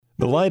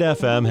The Light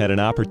FM had an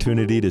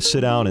opportunity to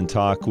sit down and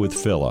talk with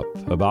Phillip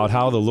about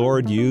how the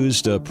Lord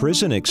used a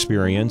prison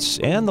experience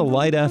and the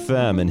Light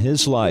FM in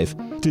his life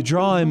to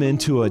draw him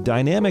into a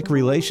dynamic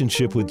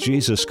relationship with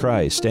Jesus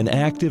Christ and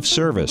active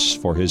service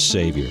for his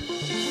Savior.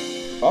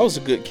 I was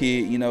a good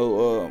kid,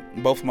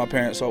 both of my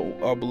parents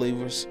are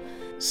believers.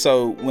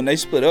 So when they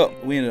split up,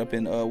 we ended up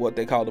in what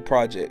they call the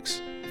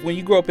projects. When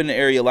you grow up in an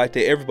area like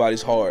that,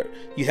 everybody's hard.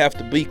 You have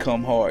to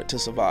become hard to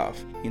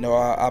survive.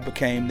 I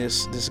became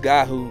this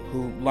guy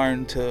who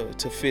learned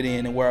to fit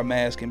in and wear a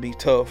mask and be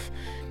tough.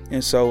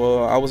 And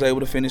so I was able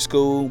to finish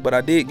school, but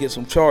I did get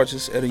some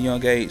charges at a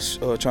young age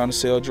trying to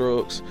sell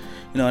drugs.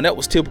 And that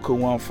was typical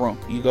where I'm from.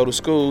 You go to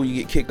school,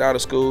 you get kicked out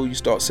of school, you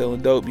start selling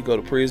dope, you go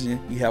to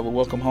prison, you have a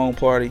welcome home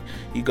party,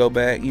 you go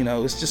back.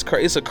 It's just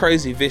it's a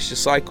crazy,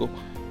 vicious cycle.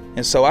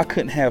 And so I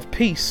couldn't have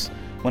peace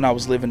when I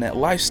was living that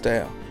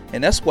lifestyle.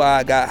 And that's why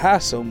I got high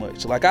so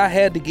much. Like, I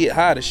had to get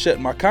high to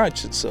shut my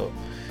conscience up,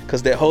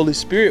 because that Holy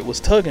Spirit was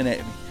tugging at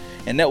me.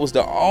 And that was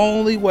the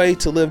only way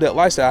to live that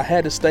lifestyle. I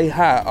had to stay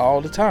high all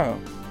the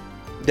time.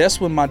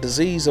 That's when my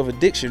disease of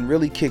addiction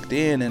really kicked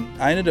in,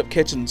 and I ended up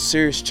catching a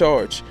serious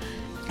charge.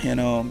 And,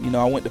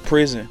 I went to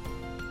prison.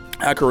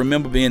 I can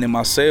remember being in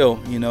my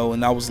cell,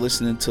 and I was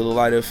listening to the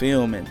Light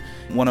FM, and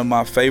one of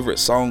my favorite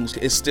songs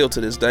is still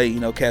to this day,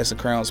 Casting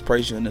Crowns,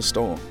 Praise You in the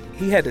Storm.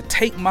 He had to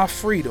take my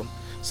freedom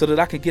so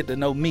that I could get to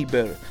know me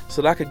better,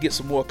 so that I could get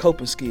some more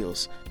coping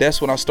skills.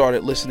 That's when I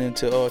started listening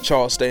to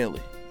Charles Stanley,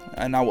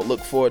 and I would look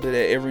forward to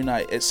that every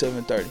night at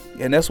 7:30.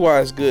 And that's why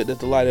it's good that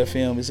the Light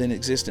FM is in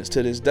existence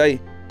to this day,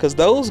 because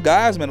those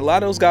guys, man, a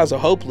lot of those guys are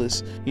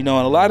hopeless, and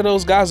a lot of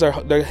those guys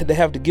they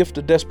have the gift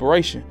of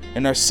desperation,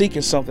 and they're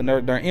seeking something.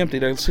 They're empty.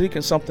 They're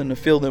seeking something to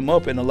fill them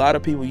up, and a lot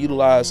of people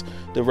utilize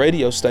the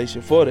radio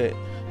station for that.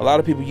 A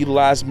lot of people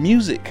utilize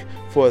music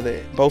for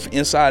that, both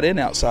inside and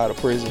outside of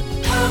prison.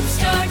 Hope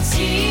starts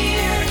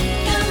here.